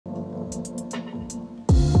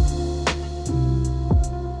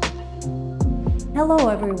Hello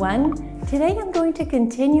everyone! Today I'm going to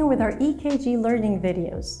continue with our EKG learning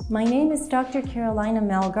videos. My name is Dr. Carolina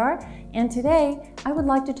Melgar, and today I would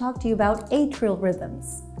like to talk to you about atrial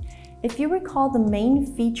rhythms. If you recall, the main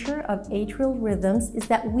feature of atrial rhythms is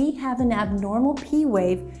that we have an abnormal P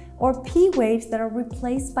wave or P waves that are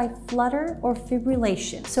replaced by flutter or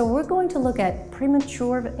fibrillation. So we're going to look at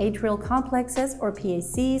premature atrial complexes or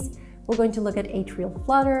PACs. We're going to look at atrial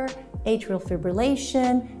flutter, atrial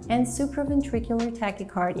fibrillation, and supraventricular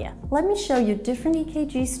tachycardia. Let me show you different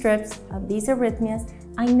EKG strips of these arrhythmias.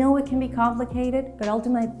 I know it can be complicated, but I'll do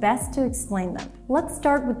my best to explain them. Let's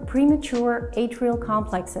start with premature atrial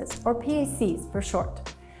complexes, or PACs for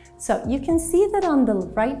short. So you can see that on the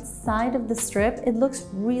right side of the strip, it looks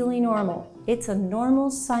really normal. It's a normal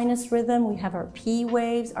sinus rhythm. We have our P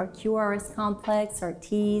waves, our QRS complex, our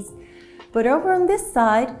Ts. But over on this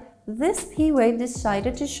side, this P wave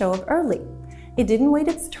decided to show up early. It didn't wait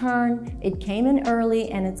its turn, it came in early,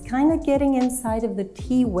 and it's kind of getting inside of the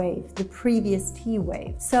T wave, the previous T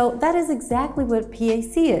wave. So that is exactly what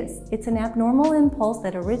PAC is. It's an abnormal impulse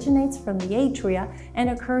that originates from the atria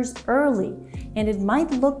and occurs early, and it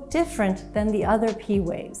might look different than the other P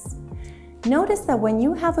waves. Notice that when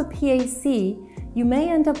you have a PAC, you may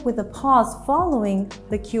end up with a pause following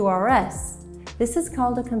the QRS. This is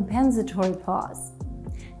called a compensatory pause.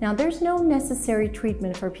 Now, there's no necessary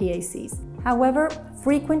treatment for PACs. However,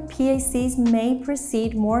 frequent PACs may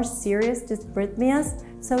precede more serious dysrhythmias,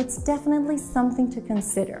 so it's definitely something to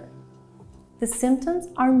consider. The symptoms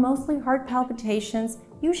are mostly heart palpitations,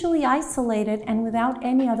 usually isolated and without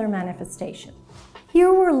any other manifestation.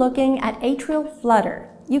 Here we're looking at atrial flutter.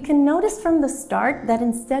 You can notice from the start that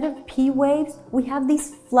instead of P waves, we have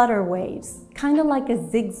these flutter waves, kind of like a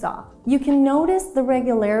zigzag. You can notice the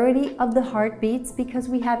regularity of the heartbeats because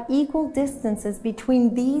we have equal distances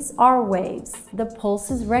between these R waves. The pulse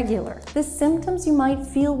is regular. The symptoms you might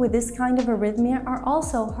feel with this kind of arrhythmia are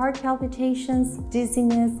also heart palpitations,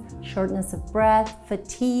 dizziness, shortness of breath,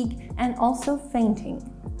 fatigue, and also fainting.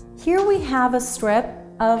 Here we have a strip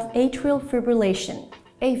of atrial fibrillation,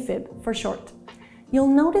 AFib for short. You'll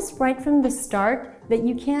notice right from the start that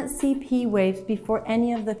you can't see P waves before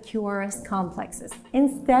any of the QRS complexes.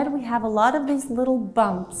 Instead, we have a lot of these little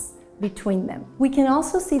bumps between them. We can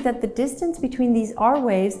also see that the distance between these R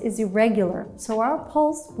waves is irregular, so our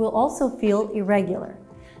pulse will also feel irregular.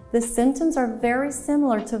 The symptoms are very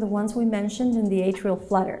similar to the ones we mentioned in the atrial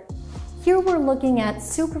flutter. Here we're looking at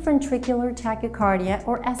supraventricular tachycardia,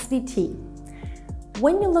 or SVT.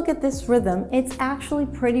 When you look at this rhythm, it's actually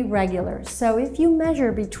pretty regular. So if you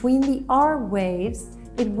measure between the R waves,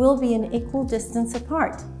 it will be an equal distance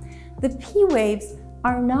apart. The P waves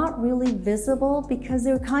are not really visible because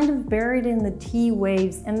they're kind of buried in the T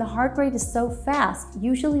waves, and the heart rate is so fast,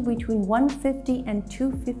 usually between 150 and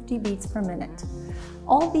 250 beats per minute.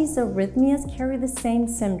 All these arrhythmias carry the same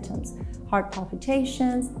symptoms: heart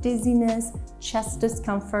palpitations, dizziness, chest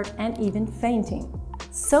discomfort, and even fainting.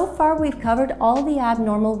 So far, we've covered all the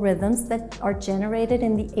abnormal rhythms that are generated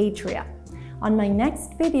in the atria. On my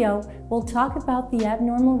next video, we'll talk about the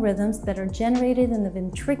abnormal rhythms that are generated in the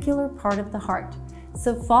ventricular part of the heart.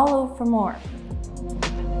 So follow for more.